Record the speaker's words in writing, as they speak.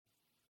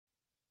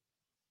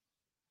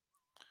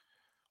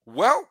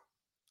Well,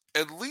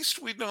 at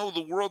least we know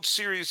the World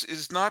Series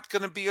is not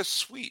going to be a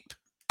sweep.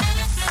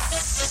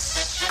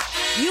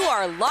 You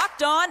are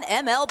Locked On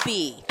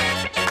MLB,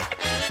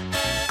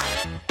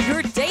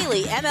 your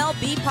daily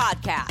MLB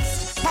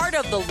podcast. Part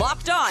of the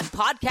Locked On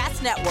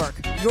Podcast Network,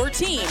 your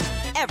team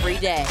every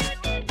day.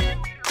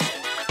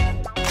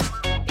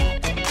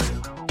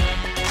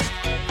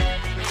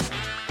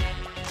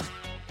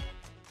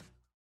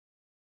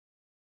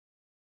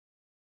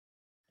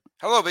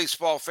 Hello,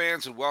 baseball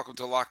fans, and welcome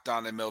to Locked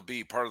On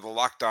MLB, part of the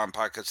Locked On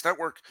Podcast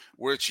Network,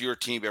 where it's your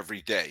team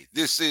every day.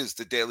 This is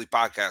the daily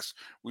podcast.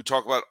 We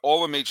talk about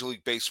all of Major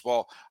League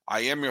Baseball. I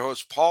am your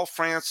host, Paul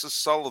Francis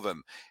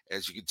Sullivan.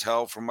 As you can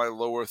tell from my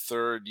lower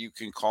third, you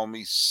can call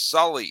me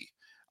Sully.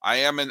 I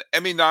am an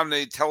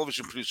Emmy-nominated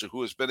television producer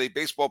who has been a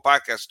baseball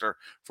podcaster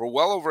for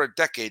well over a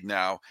decade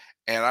now,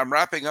 and I'm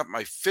wrapping up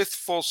my fifth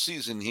full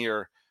season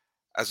here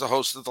as a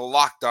host of the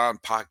Locked On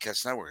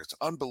Podcast Network. It's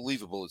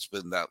unbelievable it's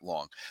been that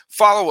long.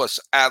 Follow us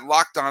at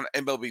Locked On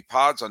MLB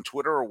Pods on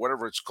Twitter or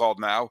whatever it's called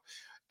now,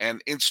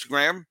 and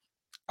Instagram.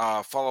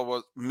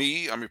 Follow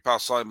me. I'm your pal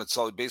Sully at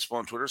Sully Baseball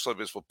on Twitter, Sully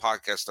Baseball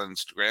Podcast on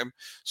Instagram.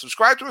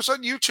 Subscribe to us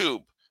on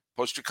YouTube.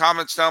 Post your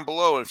comments down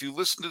below. And if you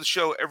listen to the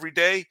show every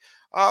day,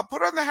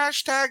 put on the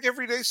hashtag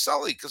Everyday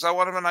Sully, because I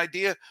want to have an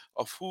idea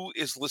of who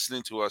is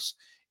listening to us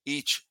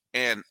each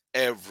and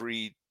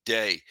every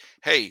day.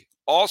 Hey,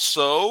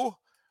 also,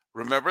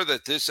 remember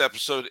that this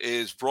episode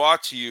is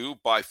brought to you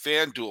by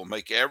FanDuel.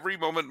 Make every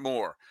moment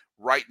more.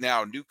 Right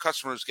now, new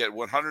customers get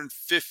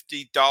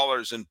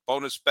 $150 in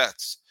bonus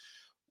bets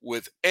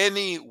with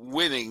any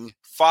winning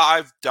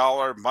 $5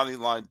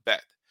 moneyline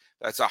bet.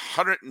 That's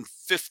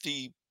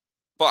 $150.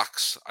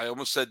 I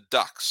almost said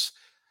ducks.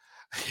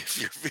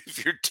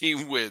 If your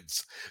team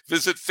wins,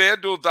 visit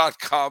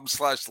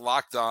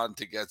FanDuel.com/lockedon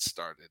to get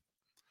started.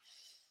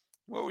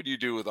 What would you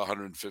do with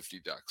 150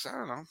 ducks? I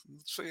don't know.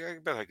 So I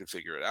bet I could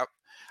figure it out.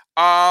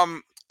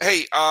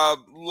 Hey,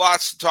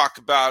 lots to talk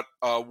about.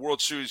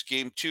 World Series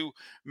Game 2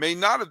 may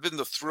not have been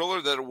the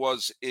thriller that it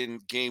was in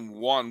Game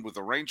 1 with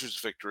the Rangers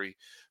victory,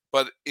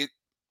 but a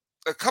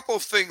couple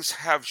of things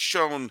have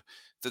shown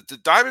that the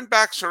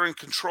Diamondbacks are in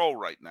control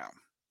right now.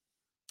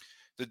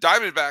 The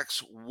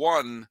Diamondbacks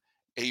won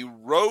a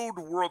road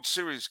World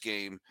Series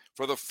game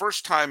for the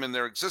first time in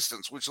their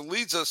existence, which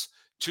leads us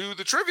to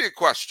the trivia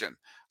question.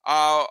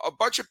 A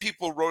bunch of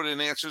people wrote in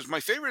answers. My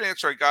favorite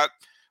answer I got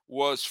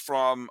was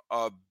from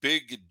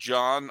Big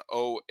John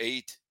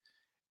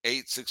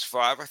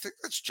 08865. I think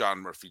that's John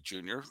Murphy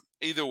Jr.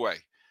 Either way.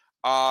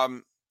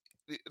 The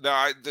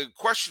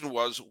question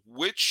was,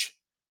 which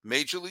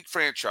Major League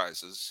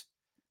franchises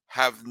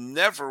have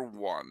never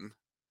won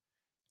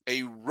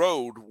a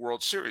road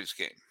World Series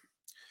game?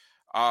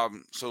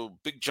 So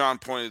Big John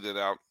pointed it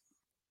out.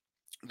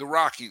 The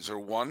Rockies are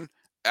one.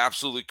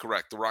 Absolutely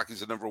correct. The Rockies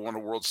have never won a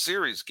World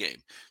Series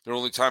game. Their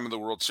only time in the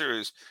World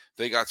Series,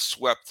 they got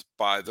swept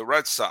by the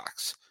Red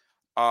Sox.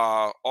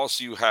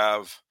 Also, you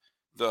have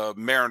the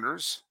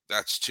Mariners.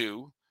 That's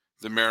two.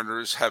 The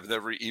Mariners have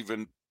never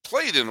even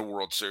played in a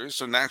World Series,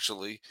 so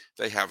naturally,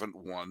 they haven't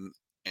won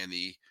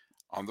any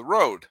on the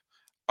road.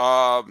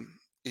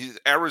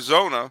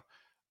 Arizona,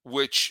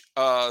 which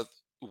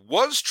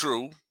was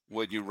true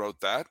when you wrote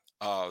that.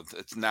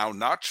 It's now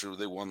not true.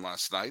 They won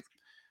last night.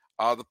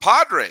 The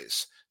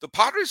Padres. The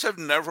Padres have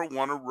never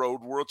won a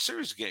road World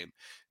Series game.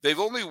 They've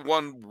only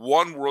won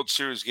one World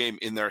Series game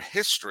in their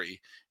history.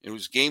 It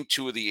was Game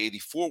 2 of the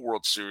 '84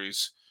 World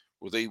Series,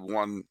 where they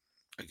won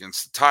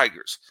against the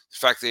Tigers. The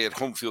fact they had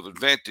home field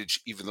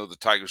advantage, even though the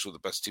Tigers were the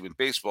best team in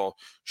baseball,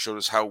 showed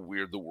us how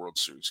weird the World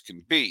Series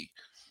can be.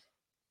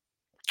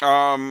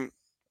 Then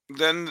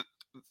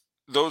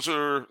those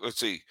are, let's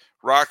see,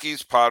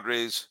 Rockies,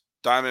 Padres,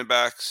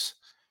 Diamondbacks,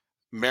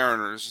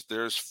 Mariners.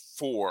 There's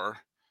four.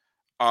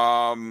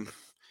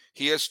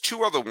 He has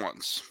two other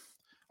ones.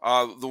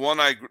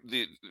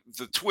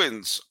 The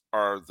Twins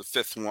are the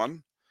fifth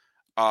one.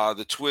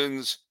 The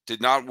Twins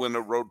did not win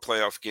a road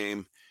playoff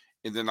game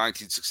in the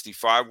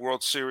 1965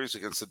 World Series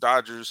against the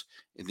Dodgers,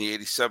 in the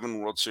 '87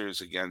 World Series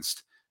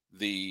against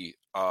the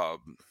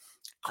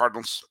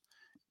Cardinals,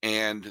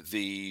 and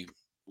the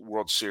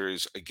World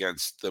Series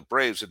against the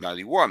Braves in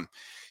 '91.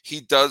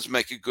 He does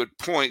make a good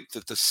point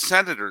that the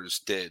Senators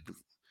did.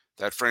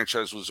 That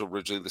franchise was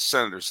originally the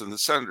Senators, and the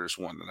Senators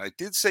won. And I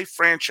did say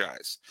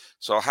franchise,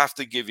 so I'll have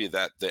to give you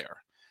that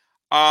there.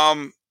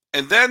 And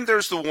then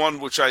there's the one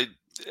which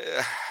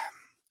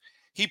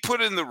he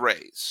put in the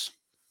Rays,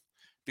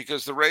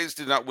 because the Rays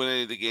did not win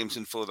any of the games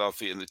in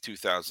Philadelphia in the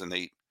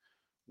 2008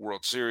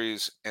 World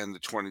Series, and the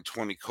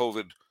 2020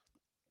 COVID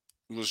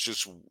was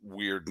just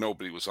weird.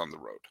 Nobody was on the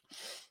road.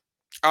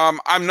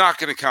 I'm not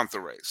going to count the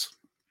Rays,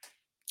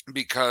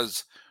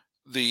 because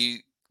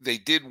they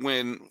did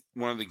win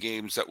one of the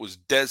games that was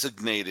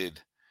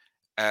designated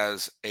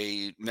as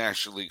a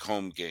National League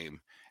home game,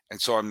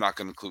 and so I'm not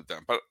going to include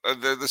them. But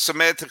the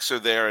semantics are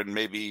there, and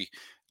maybe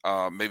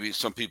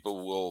some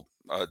people will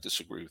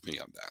disagree with me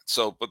on that.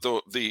 So, but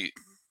the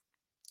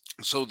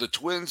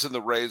Twins and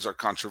the Rays are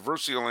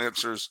controversial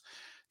answers.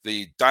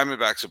 The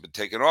Diamondbacks have been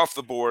taken off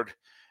the board,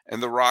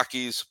 and the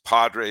Rockies,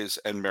 Padres,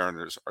 and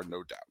Mariners are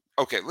no doubt.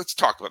 Okay, let's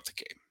talk about the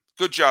game.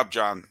 Good job,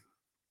 John.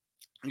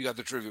 You got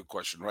the trivia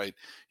question right.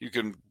 You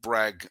can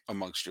brag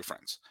amongst your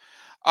friends.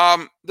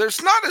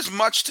 There's not as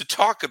much to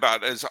talk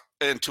about as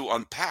and to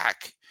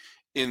unpack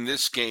in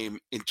this game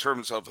in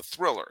terms of a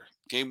thriller.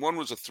 Game one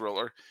was a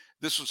thriller.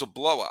 This was a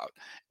blowout.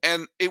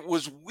 And it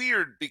was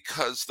weird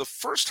because the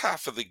first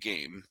half of the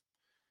game,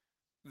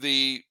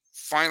 the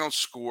final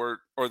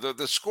score or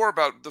the score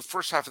about the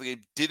first half of the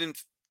game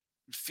didn't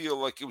feel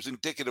like it was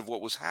indicative of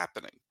what was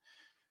happening.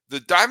 The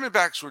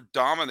Diamondbacks were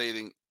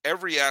dominating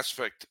every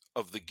aspect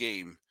of the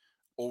game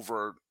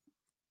over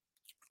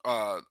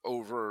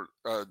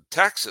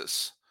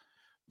Texas.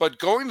 But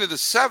going to the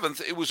seventh,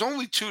 it was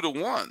only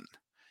 2-1.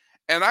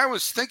 And I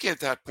was thinking at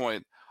that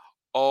point,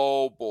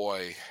 oh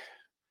boy,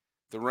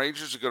 the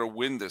Rangers are going to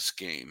win this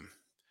game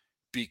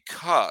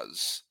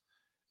because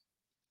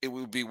it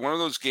would be one of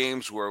those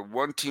games where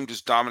one team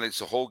just dominates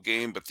the whole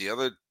game, but the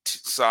other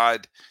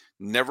side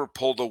never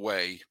pulled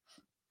away.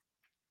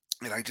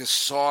 And I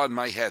just saw in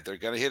my head they're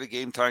going to hit a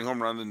game-tying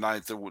home run in the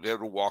ninth, they would have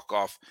to walk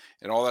off,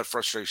 and all that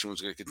frustration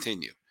was going to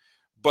continue.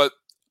 But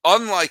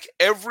unlike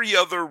every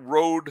other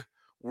road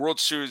World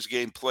Series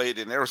game played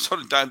in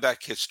Arizona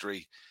Diamondback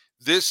history,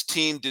 this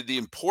team did the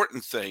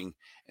important thing,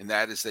 and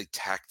that is they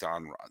tacked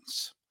on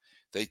runs.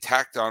 They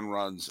tacked on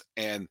runs,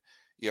 and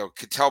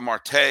Ketel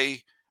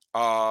Marte,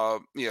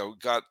 got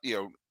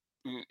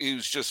he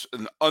was just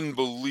an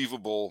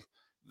unbelievable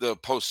the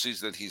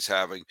postseason that he's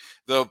having.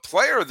 The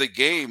player of the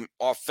game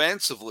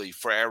offensively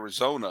for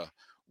Arizona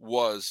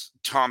was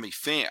Tommy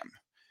Pham.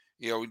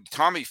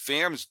 Tommy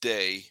Pham's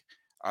day,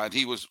 and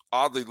he was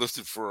oddly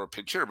listed for a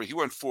pinch hitter, but he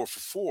went 4 for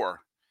 4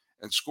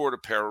 and scored a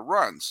pair of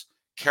runs.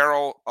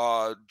 Carroll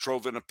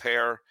drove in a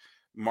pair.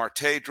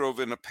 Marte drove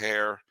in a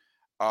pair.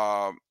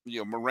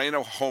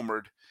 Moreno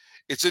homered.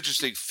 It's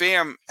interesting.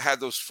 Pham had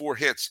those 4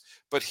 hits,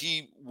 but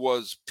he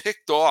was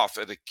picked off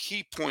at a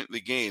key point in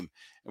the game.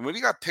 And when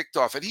he got picked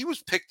off, and he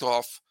was picked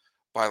off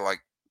by like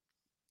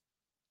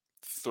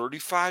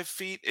 35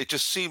 feet, it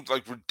just seemed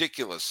like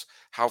ridiculous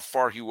how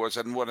far he was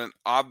and what an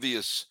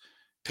obvious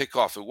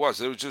pickoff it was.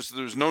 There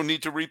was no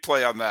need to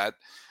replay on that.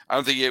 I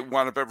don't think it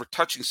wound up ever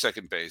touching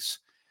second base.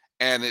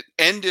 And it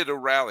ended a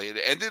rally. It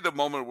ended a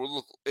moment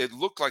where it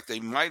looked like they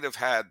might have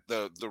had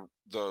the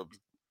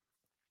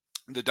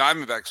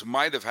Diamondbacks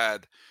might have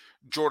had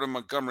Jordan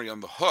Montgomery on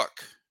the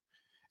hook,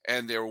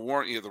 and they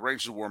were the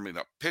Rangers were warming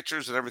up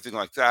pitchers and everything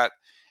like that.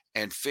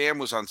 And Pham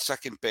was on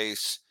second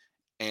base,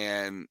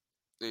 and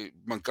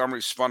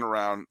Montgomery spun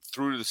around,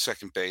 threw to the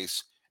second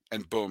base,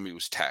 and boom, he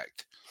was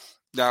tagged.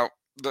 Now,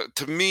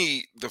 to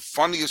me, the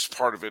funniest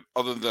part of it,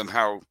 other than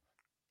how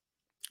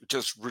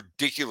just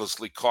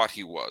ridiculously caught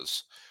he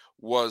was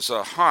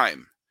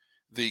Heim,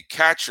 the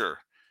catcher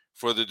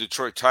for the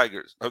Detroit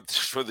Tigers,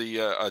 for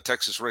the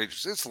Texas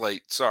Rangers. It's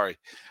late, sorry.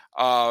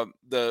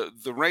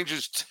 The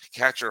Rangers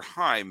catcher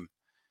Heim.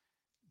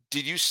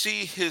 Did you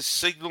see his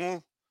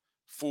signal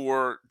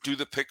for do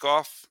the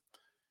pickoff?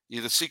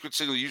 The secret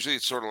signal, usually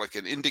it's sort of like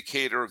an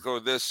indicator or go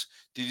this.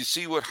 Did you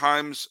see what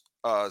Heim's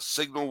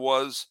signal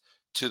was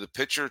to the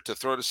pitcher to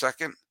throw to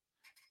second?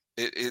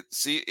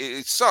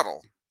 It's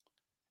subtle.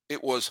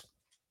 It was,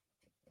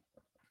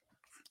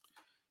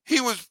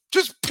 he was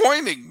just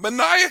pointing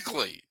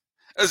maniacally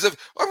as if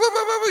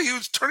he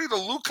was turning to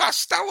Lou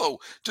Costello,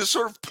 just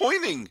sort of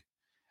pointing.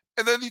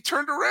 And then he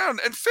turned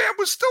around and Pham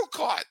was still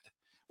caught.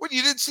 When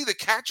you didn't see the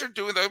catcher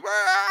doing the,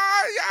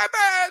 yeah,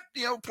 bad,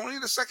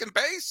 pointing to second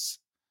base.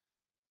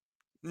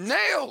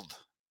 Nailed.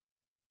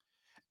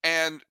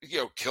 And,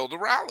 killed a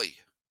rally.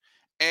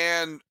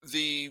 And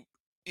it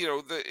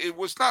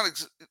was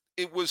not,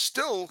 it was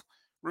still,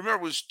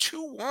 remember, it was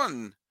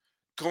 2-1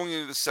 going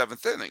into the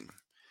seventh inning.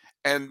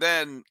 And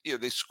then,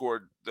 they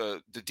scored,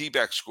 the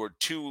D-backs scored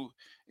 2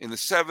 in the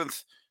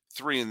seventh,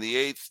 3 in the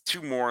eighth,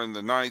 2 more in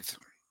the ninth.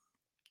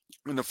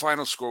 And the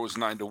final score was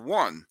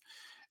 9-1.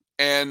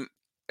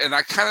 And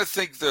I kind of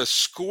think the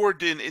score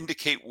didn't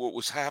indicate what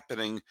was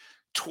happening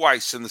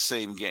twice in the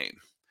same game.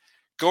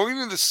 Going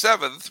into the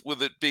seventh,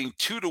 with it being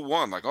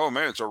 2-1, like, oh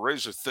man, it's a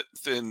razor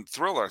thin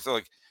thriller. I feel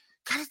like,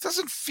 God, it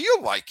doesn't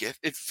feel like it.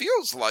 It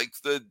feels like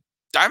the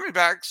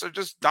Diamondbacks are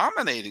just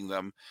dominating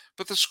them,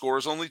 but the score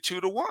is only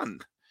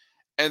 2-1.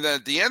 And then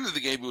at the end of the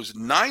game, it was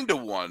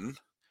 9-1.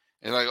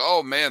 And like,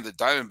 oh man, the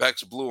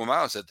Diamondbacks blew them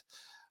out. I said,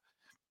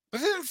 but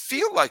it didn't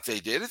feel like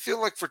they did. It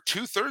felt like for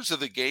 2/3 of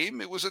the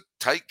game, it was a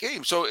tight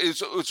game. So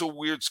it's a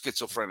weird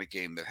schizophrenic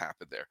game that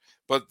happened there.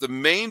 But the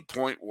main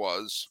point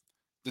was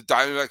the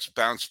Diamondbacks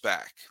bounced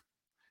back.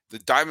 The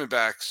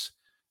Diamondbacks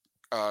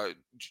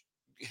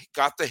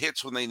got the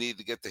hits when they needed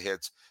to get the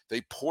hits.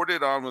 They poured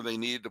it on when they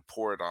needed to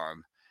pour it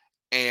on.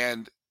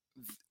 And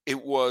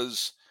it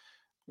was,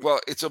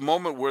 it's a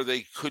moment where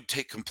they could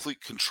take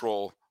complete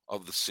control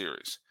of the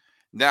series.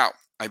 Now,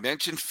 I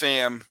mentioned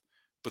Pham,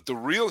 but the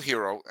real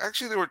hero,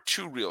 actually, there were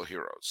 2 real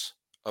heroes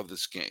of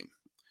this game.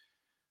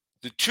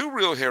 The 2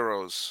 real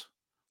heroes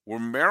were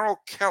Merrill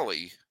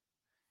Kelly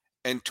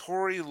and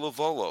Torey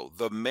Lovullo,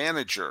 the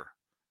manager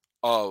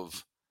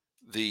of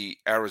the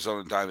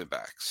Arizona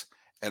Diamondbacks.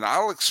 And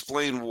I'll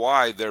explain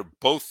why they're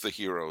both the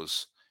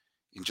heroes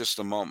in just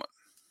a moment.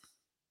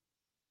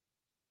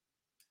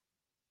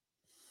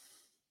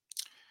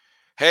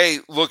 Hey,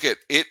 look it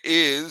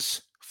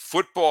is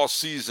football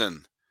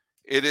season.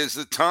 It is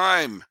the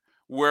time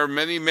where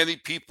many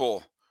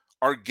people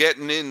are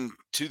getting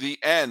into the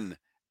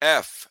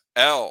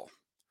NFL.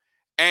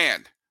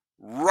 And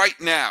right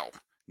now,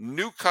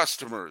 new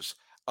customers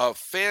of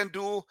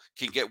FanDuel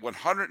can get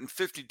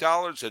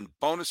 $150 in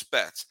bonus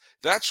bets.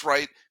 That's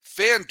right.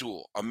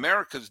 FanDuel,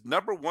 America's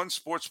 #1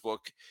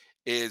 sportsbook,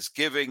 is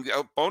giving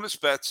out bonus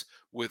bets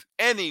with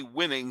any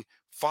winning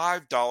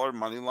 $5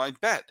 moneyline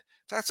bet.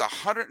 That's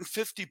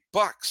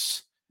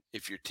 $150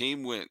 if your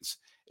team wins.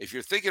 If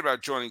you're thinking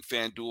about joining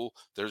FanDuel,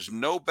 there's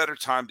no better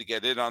time to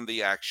get in on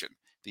the action.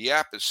 The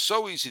app is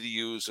so easy to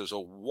use. There's a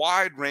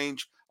wide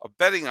range of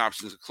betting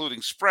options,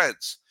 including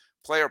spreads,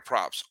 player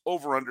props,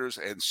 over-unders,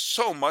 and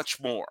so much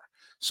more.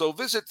 So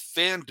visit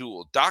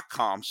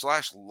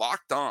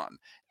fanduel.com/locked on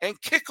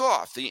and kick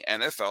off the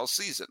NFL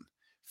season.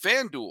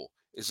 FanDuel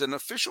is an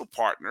official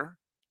partner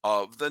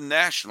of the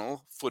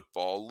National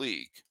Football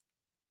League.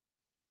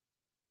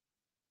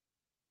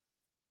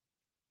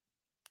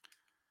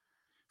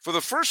 For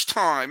the first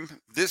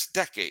time this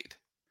decade,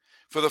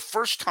 for the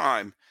first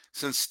time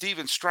since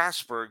Steven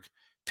Strasburg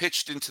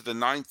pitched into the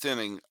ninth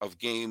inning of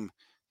Game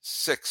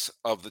 6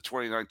 of the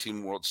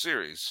 2019 World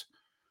Series,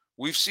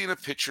 we've seen a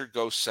pitcher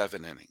go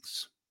 7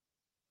 innings.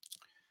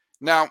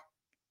 Now,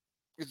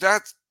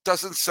 that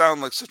doesn't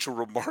sound like such a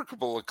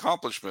remarkable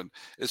accomplishment,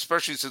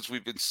 especially since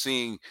we've been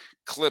seeing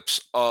clips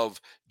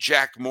of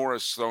Jack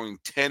Morris throwing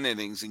 10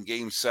 innings in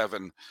Game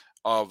 7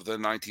 of the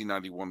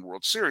 1991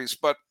 World Series.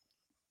 But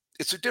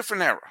it's a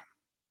different era.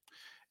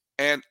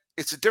 And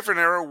it's a different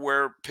era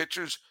where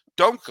pitchers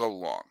don't go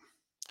long.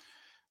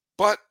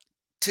 But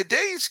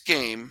today's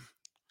game,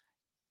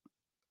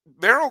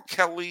 Merrill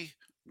Kelly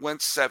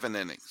went 7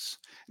 innings.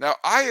 Now,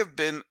 I have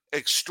been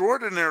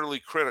extraordinarily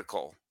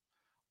critical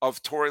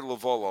of Torey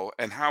Lovullo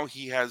and how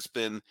he has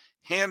been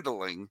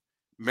handling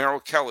Merrill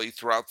Kelly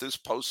throughout this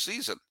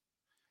postseason.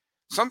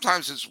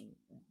 Sometimes it's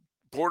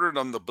bordered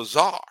on the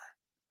bizarre,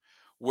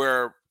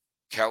 where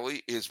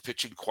Kelly is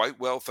pitching quite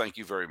well, thank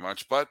you very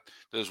much, but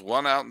there's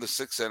one out in the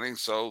 6th inning,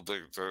 so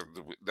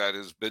that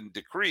has been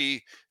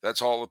decree.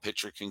 That's all a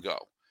pitcher can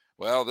go.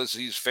 Well,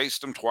 he's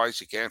faced him twice.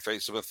 He can't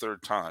face him a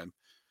third time.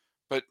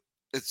 But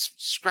it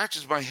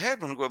scratches my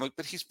head when I'm going like,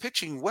 but he's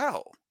pitching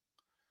well.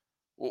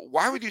 Well,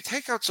 why would you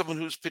take out someone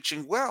who's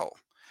pitching well?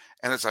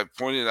 And as I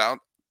pointed out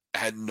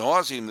ad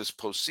nauseum this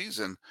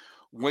postseason,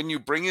 when you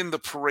bring in the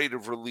parade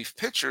of relief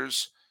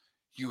pitchers,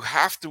 you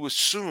have to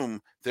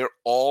assume they're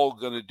all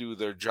going to do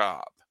their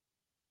job.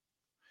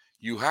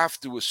 You have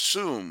to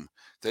assume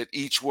that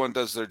each one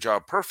does their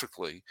job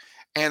perfectly.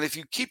 And if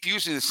you keep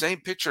using the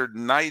same pitcher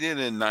night in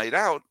and night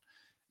out,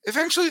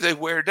 eventually they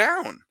wear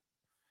down.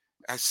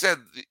 I said,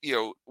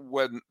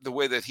 when the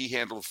way that he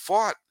handled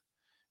Fought,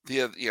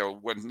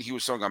 when he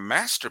was throwing a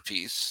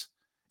masterpiece,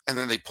 and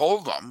then they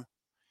pulled him,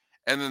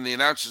 and then the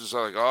announcers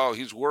are like, "Oh,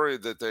 he's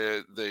worried that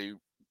the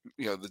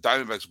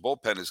Diamondbacks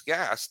bullpen is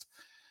gassed."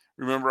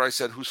 Remember, I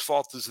said, "Whose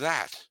fault is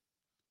that?"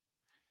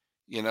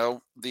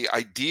 The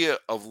idea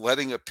of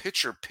letting a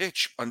pitcher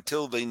pitch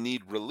until they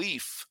need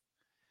relief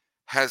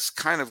has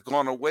kind of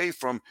gone away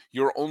from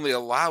you're only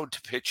allowed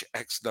to pitch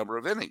X number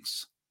of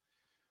innings,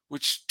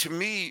 which to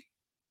me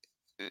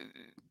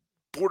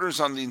borders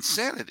on the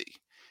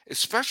insanity,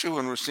 especially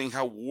when we're seeing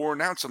how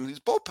worn out some of these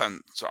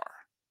bullpens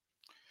are.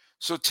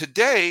 So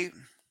today,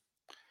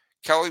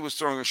 Kelly was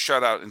throwing a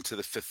shutout into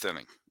the 5th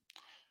inning.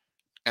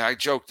 And I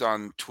joked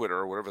on Twitter,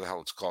 or whatever the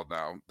hell it's called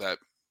now, that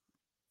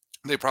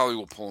they probably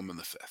will pull him in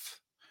the 5th.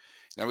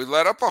 Now, he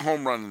let up a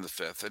home run in the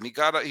 5th, and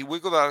he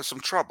wiggled out of some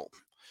trouble.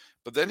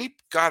 But then he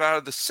got out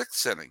of the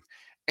 6th inning,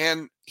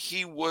 and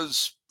he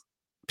was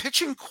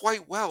pitching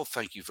quite well,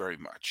 thank you very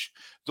much.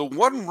 The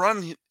one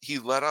run he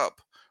let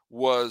up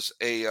was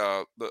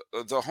the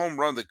home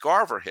run that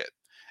Garver hit.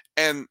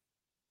 And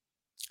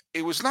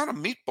it was not a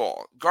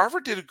meatball. Garver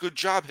did a good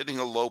job hitting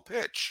a low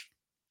pitch.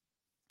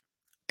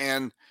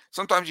 And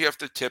sometimes you have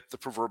to tip the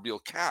proverbial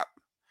cap.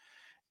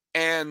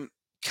 And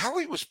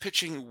Kelly was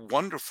pitching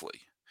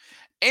wonderfully.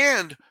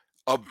 And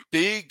a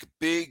big,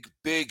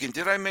 and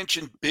did I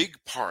mention big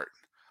part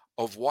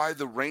of why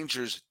the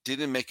Rangers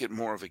didn't make it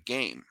more of a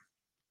game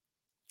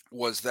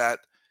was that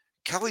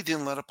Kelly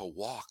didn't let up a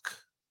walk.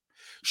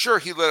 Sure,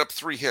 he let up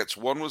 3 hits.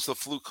 One was the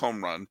fluke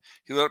home run.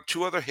 He let up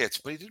 2 other hits,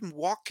 but he didn't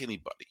walk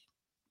anybody.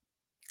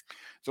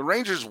 The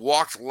Rangers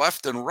walked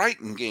left and right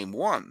in Game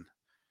 1,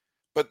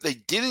 but they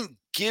didn't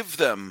give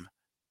them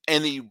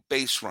any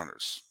base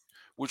runners,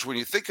 which when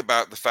you think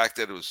about the fact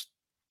that it was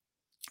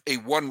a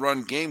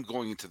 1-run game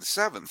going into the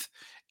 7th,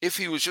 if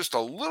he was just a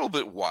little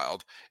bit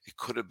wild, it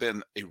could have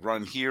been a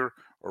run here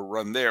or a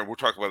run there. We're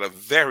talking about a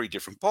very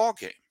different ball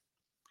game.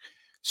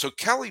 So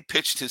Kelly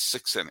pitched his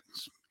 6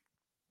 innings.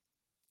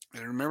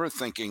 And I remember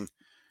thinking,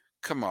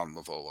 come on,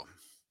 Lovullo,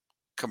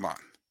 come on.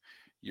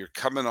 You're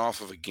coming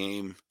off of a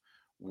game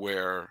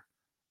where,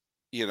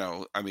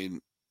 you're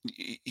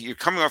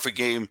coming off a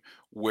game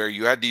where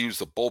you had to use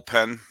the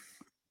bullpen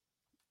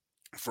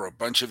for a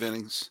bunch of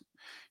innings.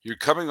 You're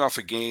coming off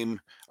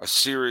a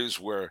series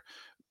where,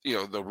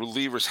 the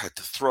relievers had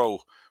to throw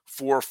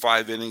 4 or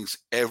 5 innings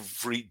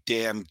every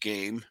damn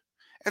game.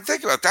 And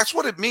think about it, that's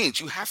what it means.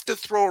 You have to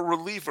throw a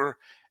reliever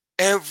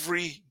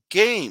every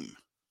game.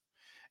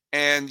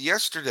 And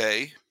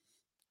yesterday,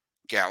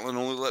 Gatlin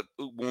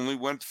only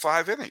went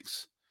 5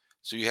 innings.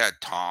 So you had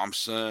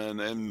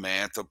Thompson and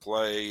Manta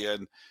play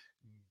and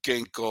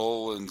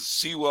Ginkle and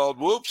Sewell.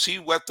 Whoops, he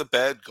wet the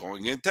bed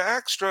going into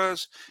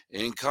extras.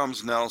 In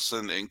comes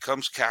Nelson, in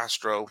comes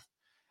Castro.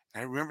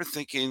 And I remember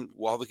thinking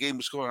while the game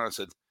was going on, I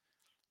said,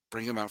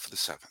 bring him out for the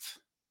seventh.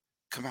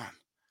 Come on,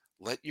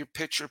 let your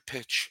pitcher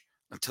pitch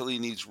until he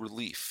needs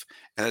relief.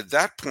 And at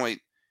that point,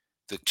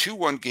 the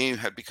 2-1 game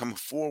had become a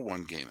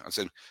 4-1 game. I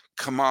said,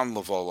 come on,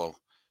 Lovolo.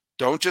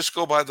 Don't just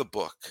go by the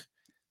book.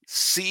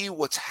 See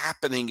what's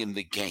happening in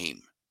the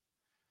game.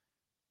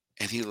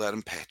 And he let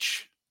him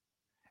pitch.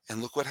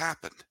 And look what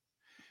happened.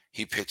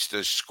 He pitched a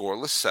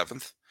scoreless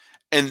seventh.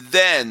 And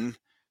then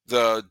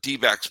the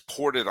D-backs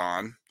poured it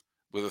on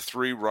with a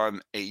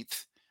 3-run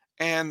eighth.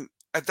 And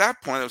at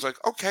that point, I was like,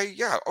 okay,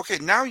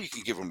 now you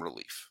can give him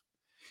relief.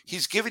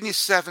 He's given you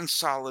 7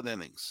 solid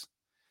innings.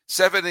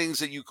 7 innings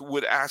that you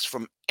would ask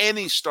from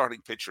any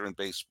starting pitcher in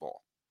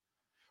baseball.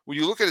 When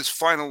you look at his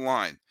final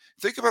line,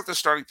 think about the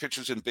starting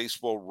pitchers in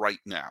baseball right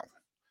now.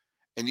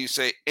 And you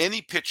say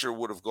any pitcher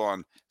would have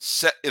gone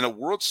set in a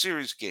World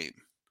Series game,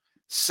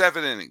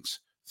 7 innings,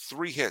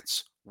 3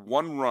 hits,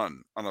 1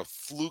 run on a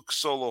fluke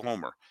solo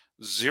homer,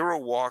 0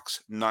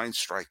 walks, 9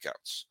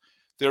 strikeouts.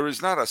 There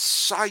is not a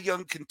Cy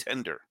Young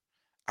contender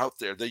out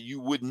there that you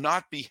would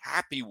not be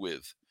happy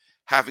with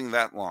having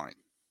that line.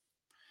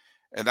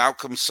 And out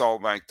comes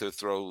Solbank to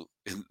throw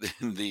in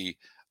the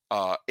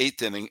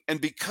 8th inning.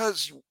 And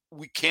because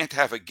we can't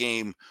have a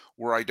game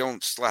where I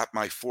don't slap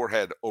my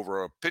forehead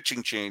over a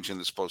pitching change in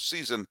this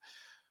postseason,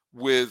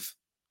 with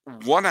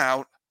 1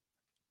 out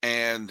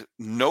and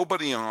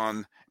nobody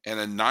on and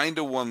a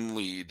 9-1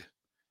 lead,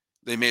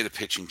 they made a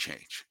pitching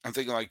change. I'm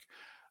thinking like,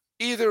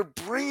 either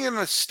bring in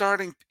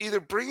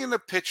a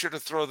pitcher to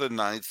throw the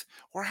 9th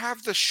or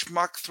have the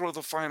schmuck throw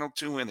the final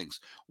 2 innings.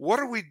 What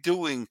are we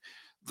doing?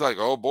 Like,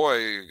 oh boy,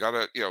 you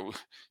gotta,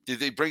 did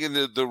they bring in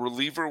the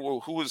reliever? Well,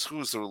 who was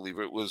the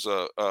reliever? It was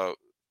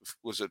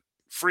was it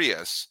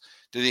Frias?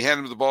 Did he hand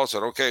him the ball and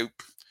said, okay,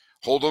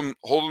 hold him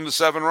to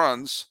 7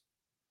 runs?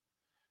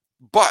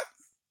 But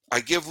I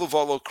give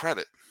Lovolo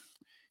credit.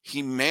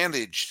 He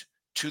managed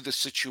to the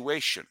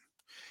situation.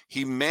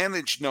 He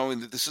managed knowing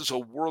that this is a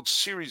World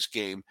Series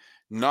game,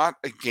 not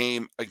a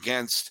game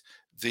against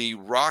the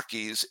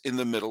Rockies in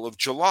the middle of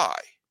July.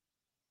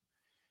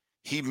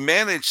 He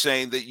managed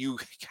saying that you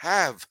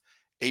have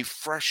a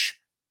fresh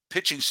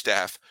pitching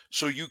staff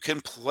so you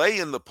can play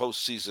in the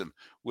postseason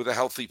with a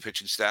healthy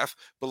pitching staff,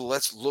 but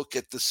let's look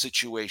at the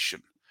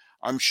situation.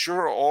 I'm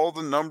sure all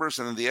the numbers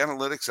and the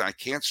analytics, and I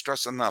can't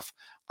stress enough,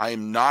 I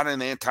am not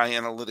an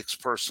anti-analytics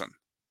person.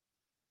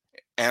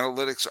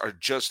 Analytics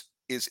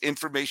is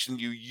information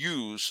you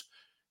use,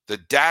 the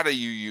data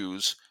you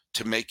use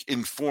to make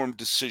informed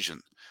decision.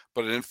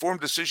 But an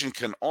informed decision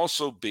can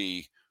also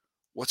be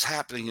what's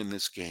happening in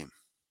this game.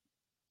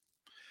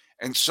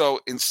 And so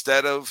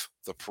instead of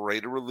the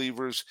parade of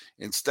relievers,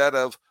 instead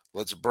of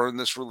let's burn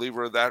this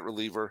reliever or that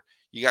reliever,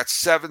 you got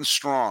 7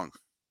 strong.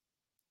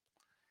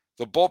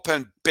 The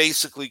bullpen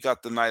basically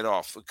got the night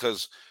off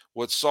because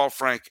what Saul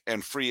Frank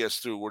and Frias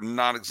threw were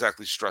not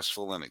exactly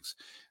stressful innings.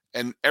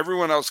 And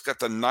everyone else got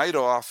the night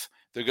off.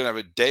 They're going to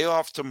have a day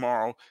off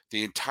tomorrow.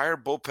 The entire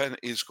bullpen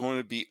is going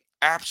to be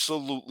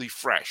absolutely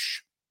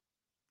fresh.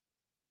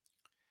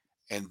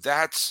 And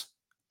that's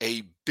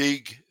a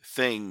big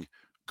thing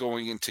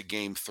going into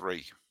game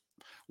 3.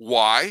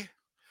 Why?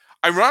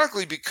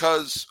 Ironically,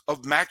 because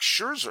of Max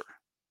Scherzer.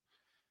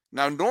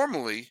 Now,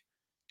 normally,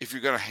 if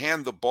you're going to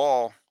hand the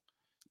ball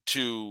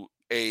to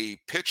a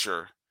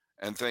pitcher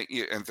and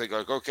think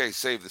like, okay,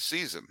 save the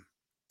season,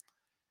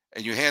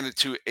 and you hand it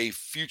to a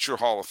future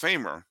Hall of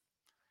Famer,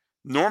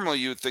 normally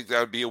you would think that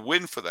would be a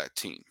win for that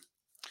team.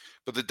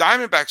 But the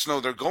Diamondbacks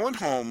know they're going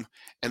home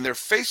and they're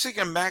facing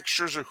a Max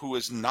Scherzer who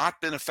has not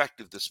been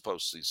effective this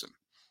postseason.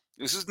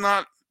 This is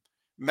not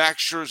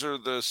Max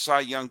Scherzer, the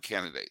Cy Young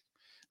candidate.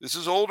 This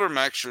is older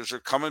Max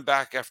Scherzer coming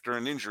back after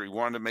an injury,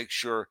 wanting to make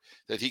sure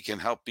that he can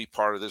help be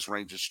part of this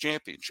Rangers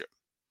championship.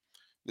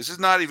 This is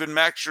not even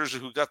Max Scherzer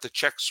who got the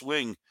check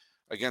swing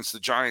against the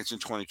Giants in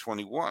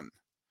 2021.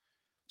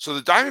 So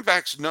the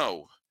Diamondbacks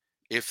know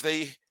if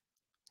they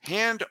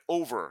hand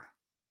over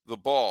the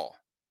ball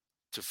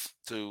to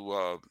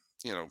Fott,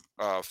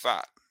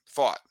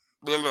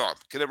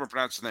 can never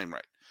pronounce the name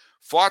right.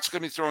 Fott's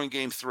going to be throwing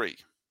game 3.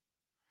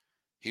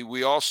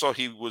 We all saw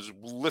he was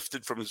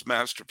lifted from his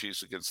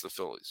masterpiece against the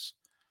Phillies.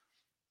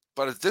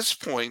 But at this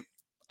point,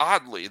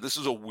 oddly, this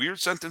is a weird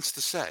sentence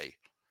to say,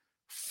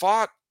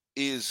 Fott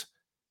is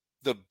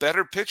the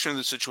better pitcher in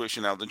the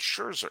situation now than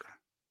Scherzer.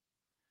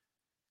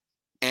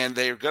 And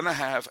they're going to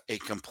have a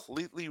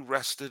completely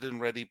rested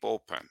and ready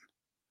bullpen.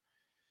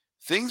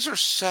 Things are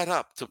set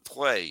up to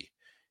play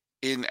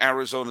in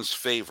Arizona's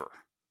favor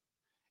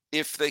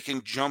if they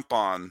can jump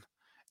on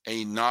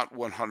a not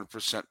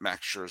 100%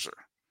 Max Scherzer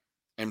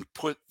and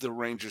put the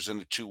Rangers in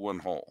a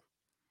 2-1 hole.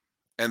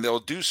 And they'll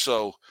do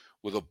so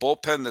with a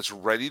bullpen that's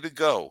ready to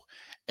go.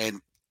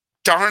 And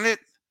darn it,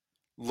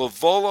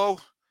 Lovolo,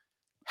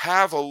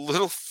 have a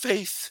little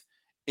faith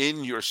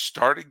in your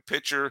starting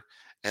pitcher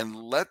and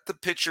let the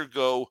pitcher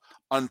go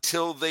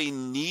until they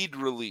need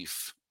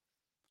relief,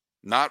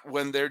 not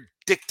when they're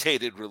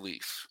dictated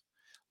relief.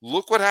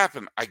 Look what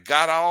happened. I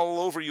got all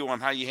over you on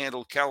how you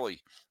handled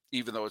Kelly,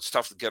 even though it's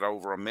tough to get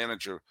over a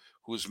manager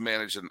who's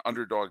managed an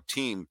underdog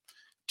team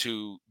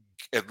to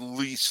at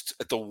least,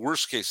 at the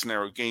worst case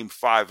scenario, game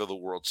 5 of the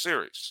World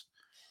Series.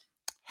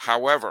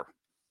 However,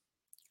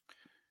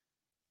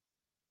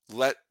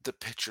 let the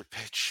pitcher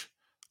pitch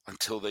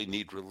until they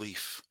need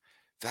relief.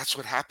 That's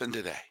what happened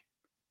today.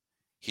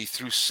 He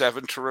threw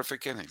 7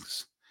 terrific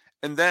innings.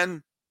 And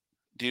then,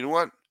 do you know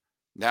what?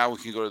 Now we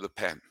can go to the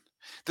pen.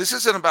 This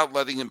isn't about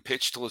letting him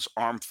pitch till his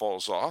arm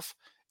falls off.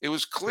 It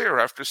was clear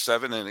after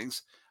 7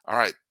 innings, all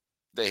right,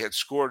 they had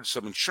scored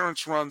some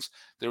insurance runs.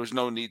 There was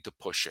no need to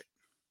push it.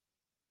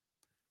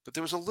 But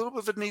there was a little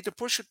bit of a need to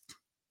push it.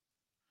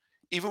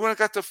 Even when it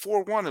got to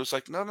 4-1, it was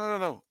like,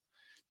 no.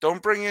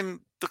 Don't bring in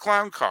the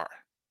clown car.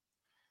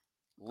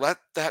 Let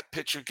that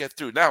pitcher get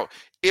through. Now,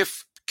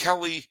 if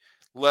Kelly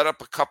let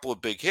up a couple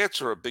of big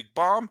hits or a big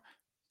bomb,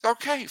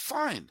 okay,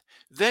 fine.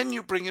 Then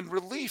you bring in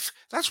relief.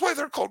 That's why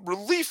they're called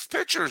relief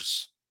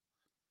pitchers,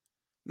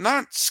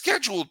 not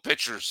scheduled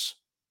pitchers.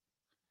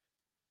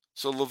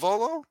 So,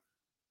 Lovolo,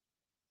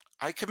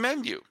 I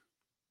commend you.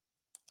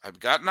 I've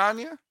gotten on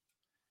you,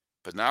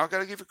 but now I got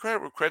to give you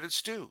credit where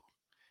credit's due.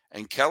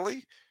 And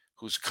Kelly,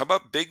 who's come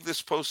up big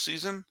this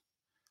postseason,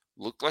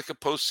 looked like a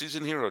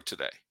postseason hero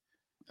today.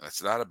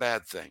 That's not a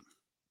bad thing.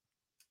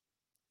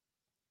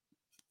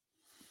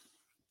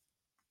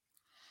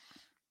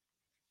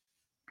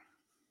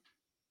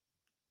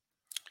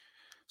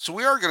 So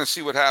we are going to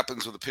see what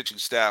happens with the pitching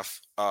staff.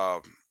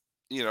 The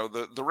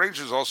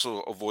Rangers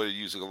also avoided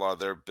using a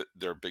lot of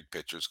their big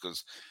pitchers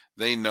because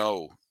they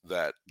know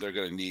that they're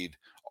going to need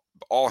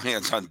all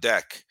hands on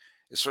deck,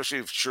 especially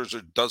if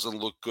Scherzer doesn't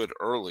look good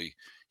early.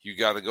 You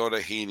got to go to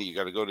Heaney, you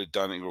got to go to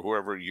Dunning, or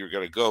whoever you're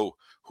going to go,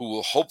 who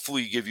will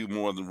hopefully give you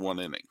more than 1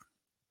 inning.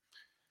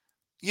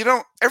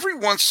 Every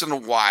once in a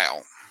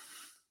while,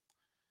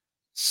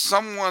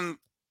 someone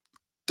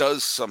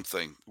does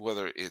something,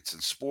 whether it's in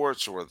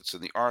sports or whether it's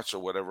in the arts or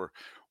whatever,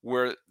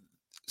 where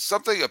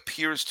something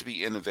appears to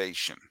be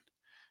innovation.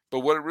 But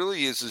what it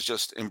really is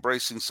just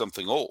embracing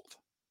something old.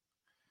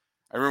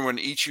 I remember when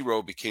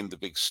Ichiro became the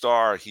big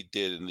star he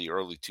did in the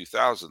early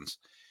 2000s,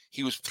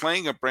 he was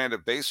playing a brand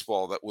of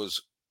baseball that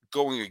was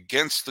going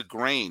against the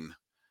grain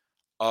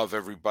of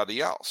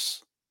everybody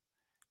else.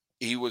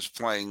 He was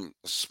playing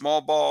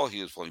small ball,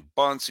 he was playing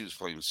bunts, he was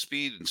playing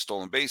speed and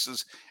stolen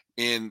bases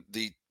in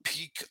the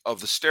peak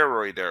of the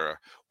steroid era,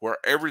 where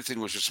everything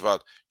was just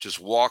about just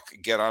walk,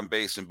 get on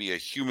base, and be a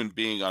human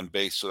being on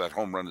base so that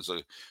home run is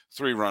a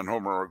 3-run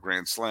homer or a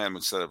grand slam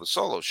instead of a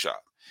solo shot.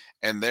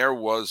 And there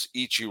was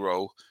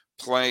Ichiro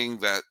playing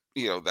that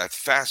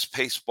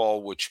fast-paced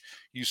ball, which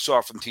you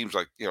saw from teams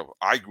like,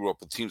 I grew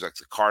up with teams like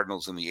the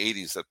Cardinals in the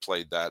 80s that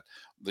played that,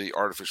 the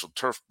artificial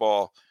turf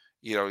ball.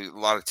 A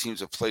lot of teams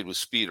have played with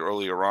speed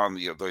earlier on.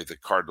 The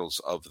Cardinals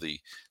of the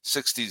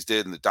 60s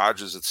did, and the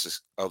Dodgers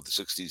of the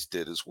 60s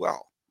did as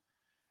well.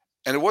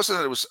 And it wasn't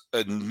that it was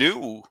a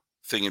new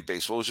thing in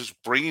baseball. It was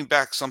just bringing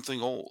back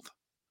something old.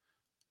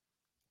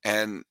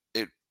 And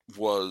it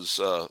was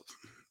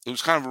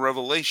kind of a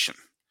revelation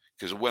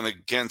because it went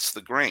against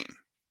the grain.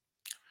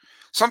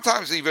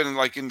 Sometimes even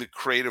like in the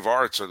creative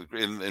arts or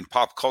in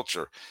pop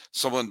culture,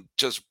 someone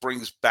just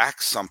brings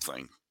back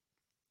something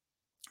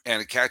and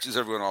it catches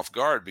everyone off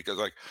guard because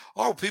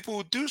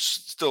people do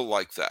still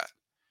like that.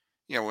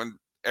 When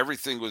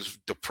everything was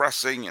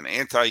depressing and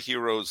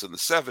anti-heroes in the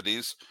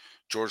 70s,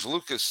 George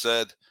Lucas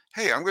said,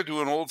 hey, I'm going to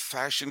do an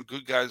old-fashioned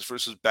good guys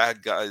versus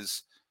bad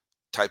guys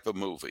type of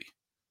movie.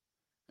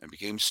 And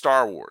became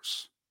Star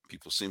Wars.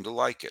 People seem to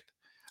like it.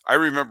 I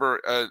remember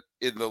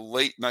in the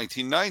late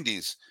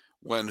 1990s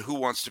when Who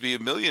Wants to Be a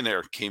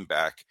Millionaire came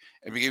back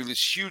and became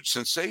this huge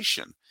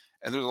sensation.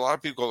 And there's a lot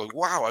of people going,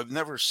 wow, I've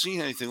never seen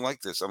anything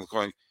like this. I'm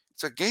going,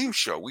 it's a game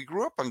show. We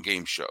grew up on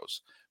game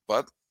shows.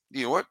 But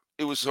you know what?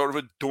 It was sort of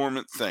a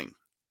dormant thing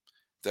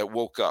that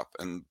woke up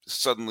and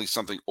suddenly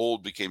something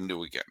old became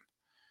new again.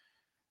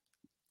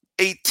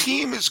 A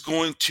team is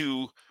going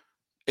to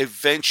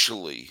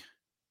eventually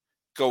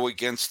go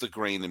against the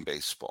grain in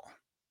baseball.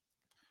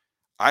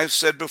 I've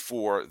said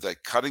before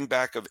that cutting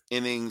back of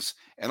innings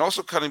and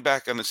also cutting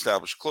back on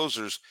established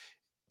closers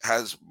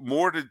has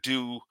more to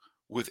do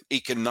with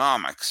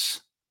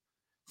economics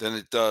than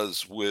it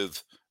does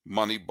with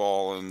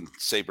Moneyball and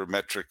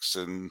sabermetrics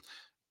and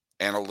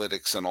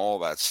analytics and all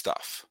that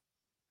stuff.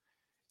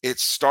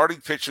 It's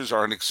starting pitchers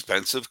are an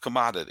expensive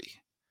commodity.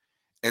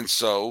 And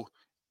so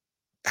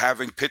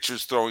having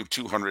pitchers throwing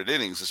 200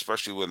 innings,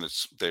 especially when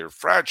they're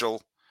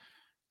fragile,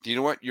 you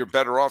know what? You're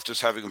better off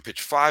just having them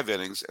pitch 5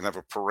 innings and have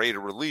a parade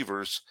of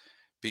relievers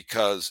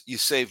because you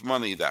save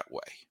money that way.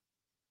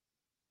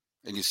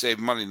 And you save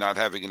money not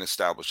having an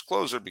established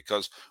closer,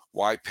 because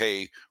why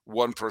pay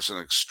one person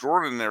an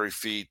extraordinary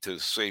fee to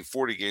save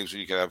 40 games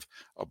when you can have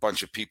a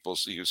bunch of people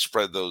so you can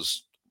spread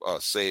those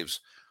saves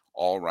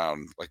all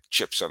around like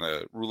chips on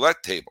a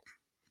roulette table.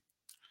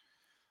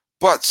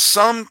 But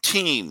some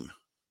team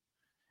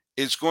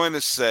is going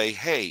to say,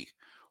 hey,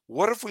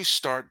 what if we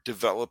start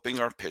developing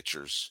our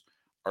pitchers,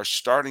 our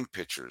starting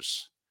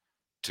pitchers,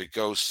 to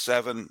go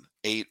 7,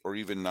 8, or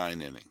even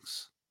 9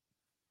 innings?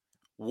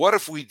 What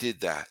if we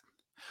did that?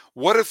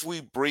 What if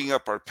we bring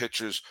up our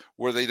pitchers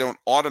where they don't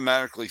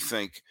automatically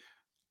think,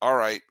 all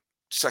right,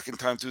 second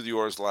time through the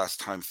order is last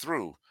time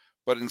through,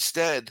 but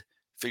instead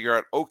figure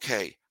out,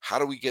 okay, how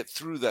do we get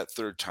through that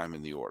third time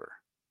in the order?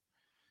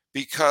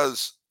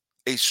 Because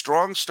a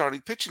strong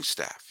starting pitching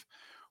staff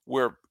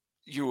where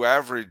you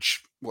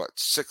average, what,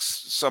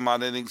 6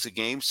 innings a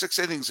game, 6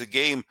 innings a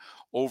game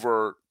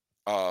over,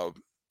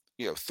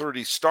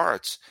 30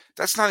 starts,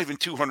 that's not even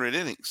 200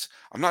 innings.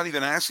 I'm not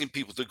even asking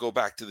people to go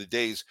back to the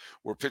days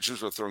where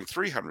pitchers were throwing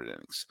 300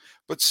 innings.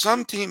 But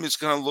some team is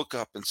going to look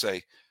up and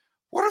say,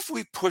 what if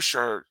we push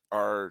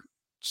our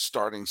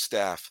starting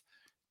staff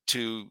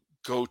to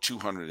go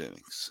 200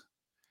 innings,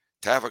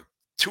 to have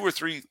 2 or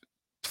 3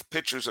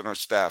 pitchers in our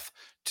staff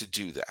to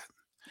do that,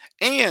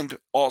 and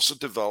also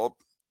develop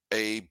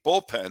a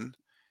bullpen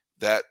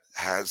that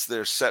has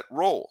their set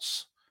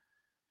roles.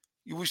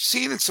 We've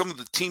seen in some of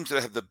the teams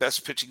that have the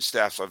best pitching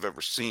staffs I've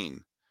ever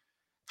seen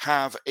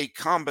have a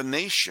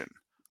combination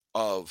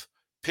of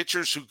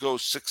pitchers who go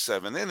 6,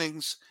 7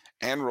 innings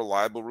and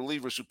reliable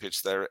relievers who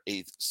pitch their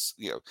eighth,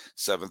 7th,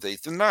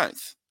 8th, and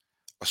 9th.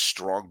 A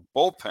strong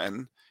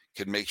bullpen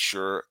can make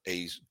sure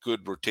a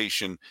good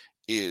rotation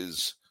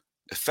is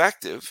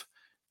effective,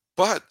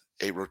 but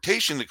a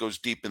rotation that goes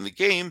deep in the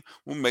game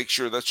will make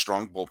sure that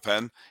strong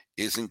bullpen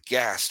isn't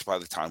gassed by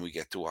the time we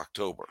get to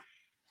October.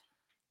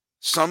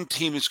 Some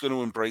team is going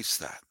to embrace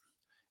that,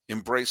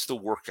 embrace the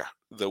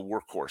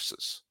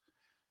workhorses.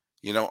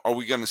 Are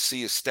we going to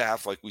see a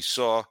staff like we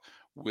saw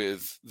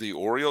with the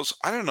Orioles?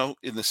 I don't know,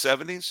 in the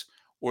 70s,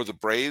 or the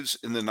Braves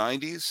in the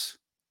 90s?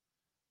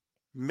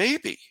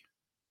 Maybe.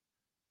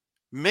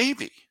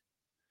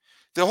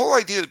 The whole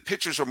idea that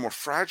pitchers are more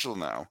fragile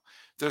now,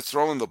 they're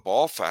throwing the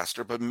ball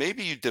faster, but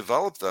maybe you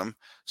develop them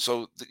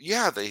so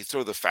that, they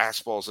throw the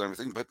fastballs and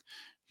everything, but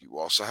you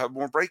also have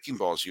more breaking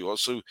balls. You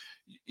also,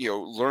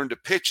 learn to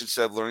pitch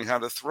instead of learning how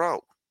to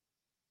throw.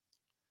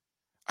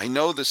 I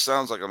know this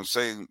sounds like I'm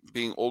saying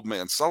being old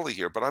man Sully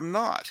here, but I'm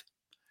not.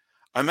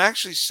 I'm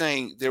actually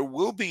saying there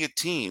will be a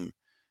team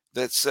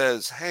that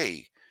says,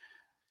 hey,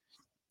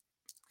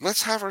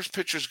 let's have our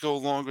pitchers go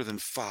longer than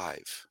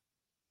 5.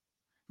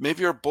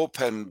 Maybe our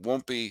bullpen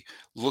won't be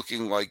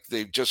looking like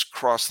they've just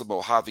crossed the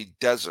Mojave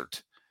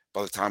Desert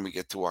by the time we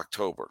get to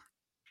October.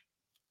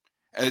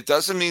 And it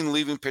doesn't mean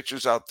leaving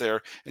pitchers out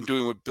there and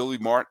doing what Billy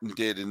Martin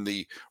did in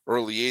the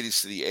early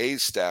 80s to the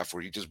A's staff,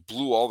 where he just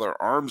blew all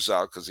their arms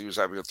out because he was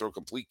having to throw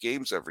complete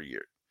games every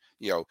year,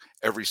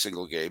 every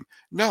single game.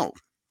 No.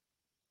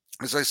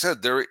 As I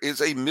said, there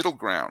is a middle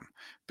ground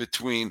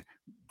between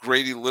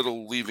Grady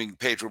Little leaving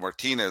Pedro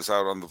Martinez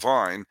out on the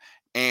vine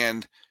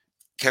and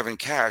Kevin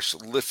Cash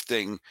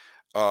lifting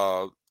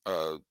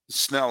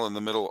Snell in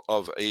the middle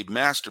of a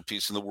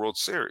masterpiece in the World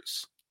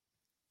Series.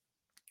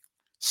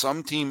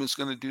 Some team is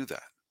going to do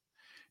that.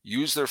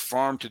 Use their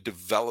farm to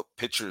develop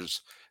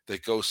pitchers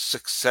that go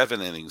 6, 7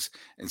 innings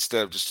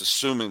instead of just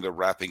assuming they're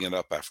wrapping it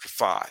up after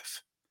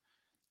 5.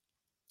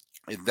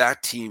 And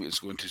that team is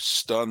going to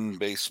stun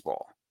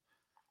baseball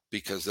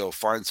because they'll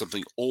find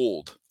something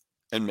old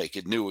and make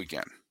it new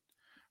again.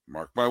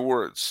 Mark my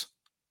words,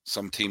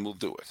 some team will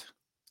do it.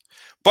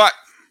 But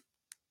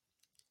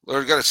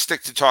we're going to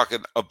stick to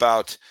talking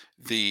about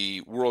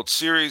the World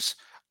Series.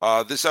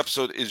 This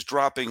episode is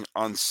dropping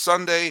on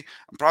Sunday.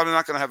 I'm probably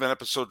not going to have an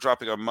episode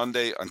dropping on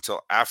Monday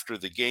until after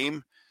the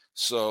game.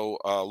 So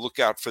look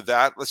out for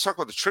that. Let's talk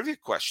about the trivia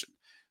question.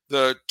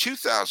 The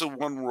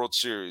 2001 World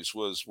Series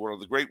was one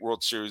of the great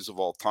World Series of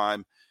all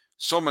time.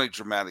 So many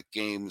dramatic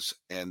games,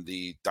 and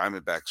the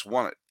Diamondbacks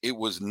won it. It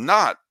was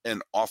not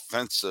an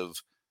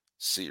offensive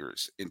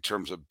series in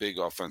terms of big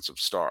offensive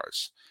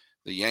stars.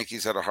 The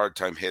Yankees had a hard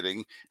time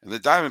hitting, and the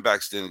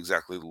Diamondbacks didn't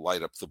exactly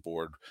light up the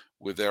board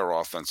with their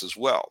offense as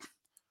well.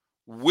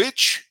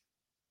 Which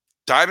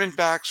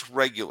Diamondbacks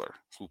regular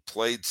who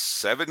played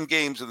 7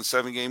 games in the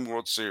 7-game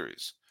World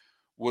Series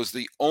was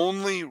the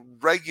only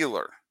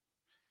regular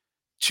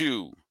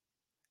to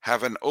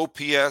have an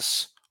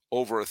OPS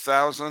over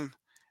 1,000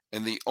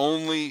 and the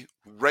only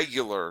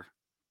regular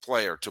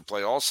player to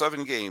play all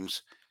 7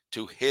 games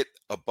to hit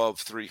above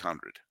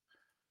 300?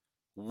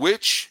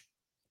 Which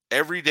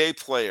everyday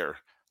player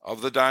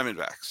of the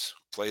Diamondbacks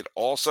played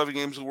all 7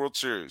 games of the World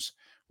Series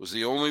was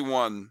the only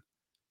one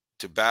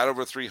to bat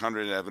over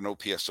 300 and have an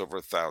OPS over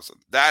 1,000?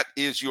 That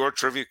is your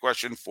trivia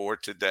question for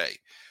today.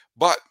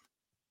 But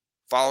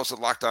follow us at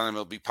Locked On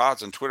MLB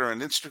Pods on Twitter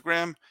and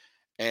Instagram.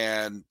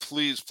 And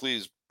please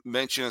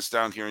mention us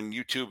down here on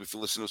YouTube. If you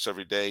listen to us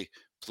every day,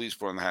 please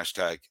put on the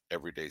hashtag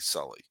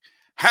EverydaySully.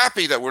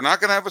 happy that we're not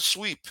going to have a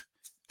sweep,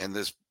 and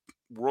this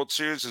World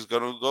Series is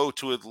going to go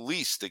to at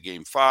least a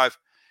Game 5.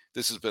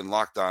 This has been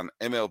Locked On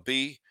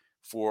MLB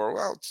for,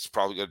 well, it's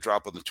probably going to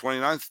drop on the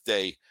 29th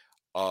day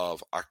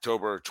of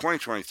October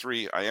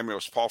 2023. I am your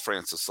host, Paul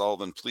Francis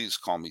Sullivan. Please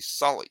call me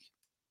Sully.